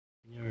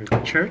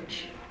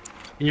church?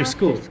 In your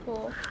school?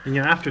 In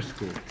your after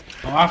school?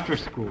 Oh, after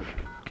school.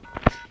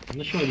 I'm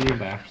not sure what you mean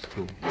by after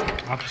school.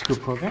 After school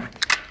program?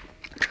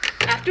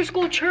 After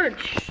school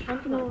church.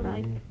 Something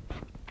like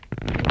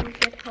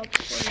get help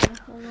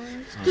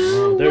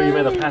for there you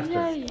met a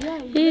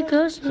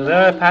pastor. So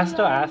there a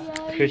pastor asked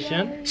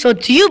Christian. So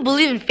do you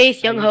believe in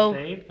faith, Young Ho?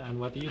 And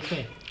what do you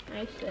say?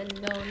 I said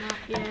no, not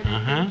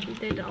yet. She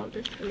did all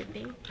this weird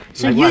thing.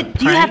 So like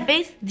do you have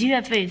faith? Do you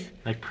have faith?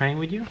 Like praying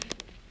with you?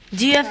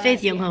 Do you have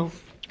faith, Young Ho?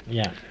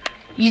 Yeah.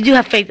 You do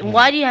have faith. And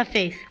why do you have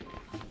faith?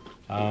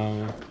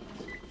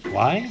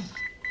 Why?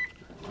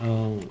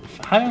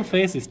 Having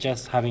faith is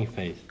just having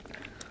faith.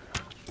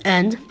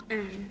 And?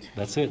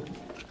 That's it.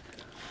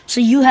 So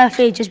you have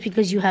faith just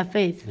because you have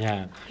faith?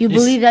 Yeah. You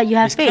believe that you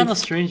have faith? It's kind of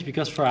strange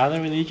because for other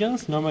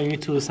religions, normally you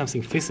need to do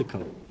something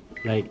physical.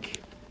 Like,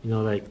 I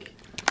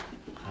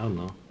don't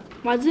know.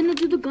 Why didn't it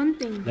do the gun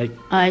thing? Like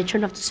I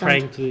turned off the sound.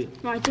 Praying to...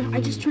 No,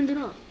 I just turned it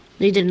up.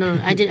 No, you didn't. No,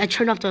 I did. I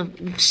turned off the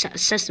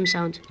system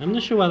sound. I'm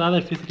not sure what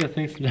other physical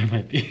things there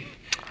might be.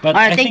 But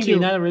Alright, I think you.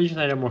 in other religions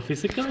that are more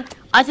physical.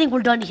 I think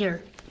we're done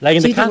here. Like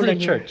in So the you think we're Catholic done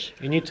here? Church,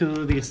 you need to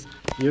do this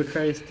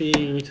Eucharisty,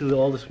 you need to do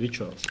all these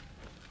rituals.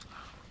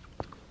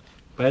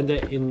 But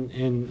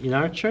in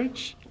our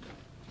church,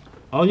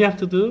 all you have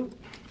to do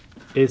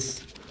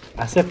is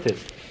accept it.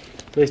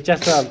 So it's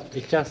just a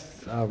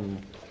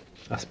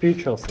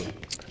spiritual thing.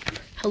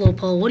 Hello,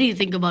 Paul. What do you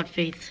think about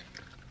faith?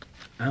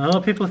 And a lot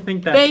of people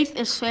think that Faith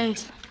is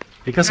faith.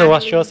 because of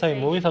what shows in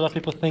movies, a lot of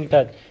people think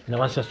that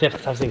once you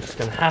accept something's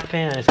gonna happen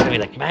and it's gonna be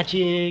like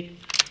magic,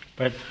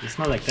 but it's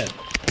not like that.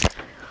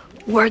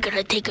 We're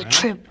gonna take a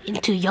trip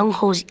into Young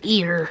Ho's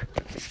ear.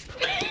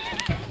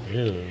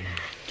 Ew.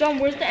 John,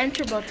 where's the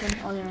enter button?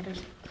 Oh, there it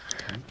is.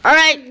 All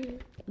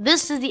right,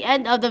 this is the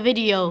end of the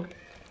video.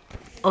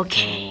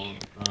 Okay.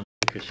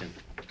 Christian,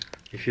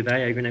 if you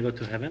die, are you gonna go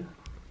to heaven?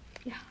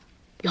 Yeah.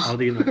 How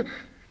do you know?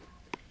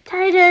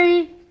 Hi,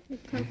 Daddy.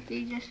 Because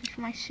Jesus is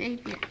my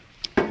savior.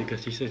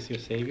 Because Jesus is your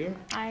savior?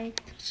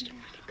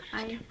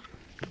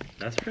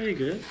 That's pretty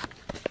good.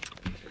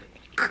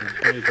 That's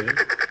pretty good.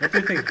 What do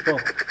you think, Paul?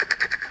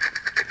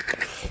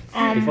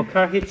 If a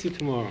car hits you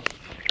tomorrow,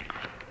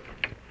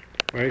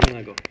 where are you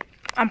gonna go?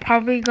 I'm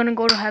probably gonna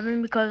go to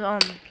heaven because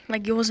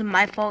like it wasn't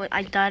my fault.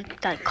 I died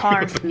that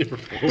car. Your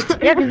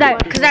fault. Yeah,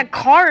 cause that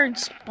car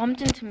just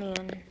bumped into me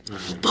and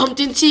Bumped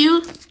into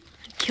you?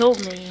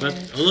 killed me. But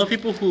a lot of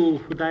people who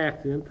die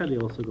accidentally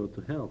also go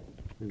to hell,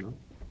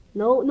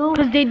 No.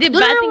 Because they did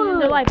bad things in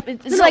their life.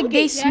 It's like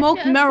they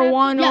smoked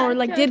marijuana or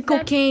like did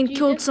cocaine,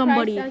 killed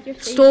somebody,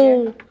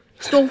 stole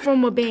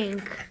from a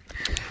bank.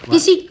 You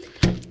see,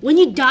 when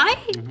you die,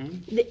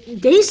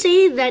 they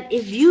say that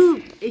if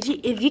you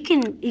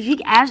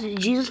ask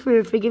Jesus for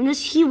your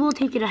forgiveness, He will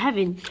take you to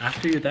heaven.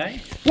 After you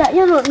die?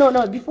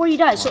 No, before you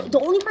die. So the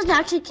only person that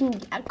actually can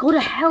go to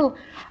hell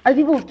are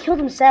people who kill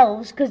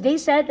themselves, because they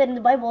said that in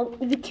the Bible,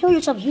 if you kill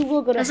yourself, you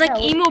will go to It's hell.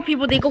 like emo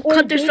people. They go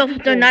cut themselves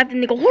with their knife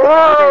and they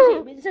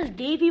go. It says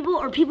gay people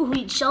or people who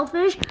eat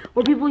shellfish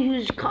or people who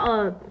use like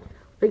something.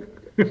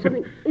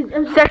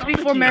 Sex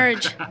before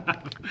marriage.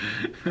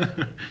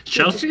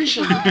 Shellfish?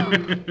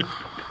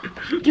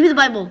 Give me the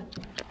Bible.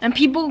 And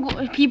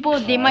people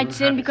they might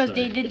sin because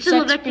they did It's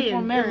in sex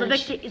before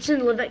marriage. It's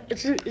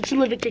in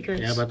Leviticus.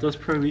 Yeah, but those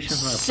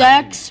prohibitions are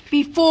Sex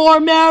before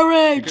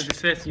marriage. because it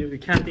says you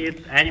can't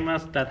eat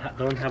animals that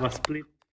don't have a split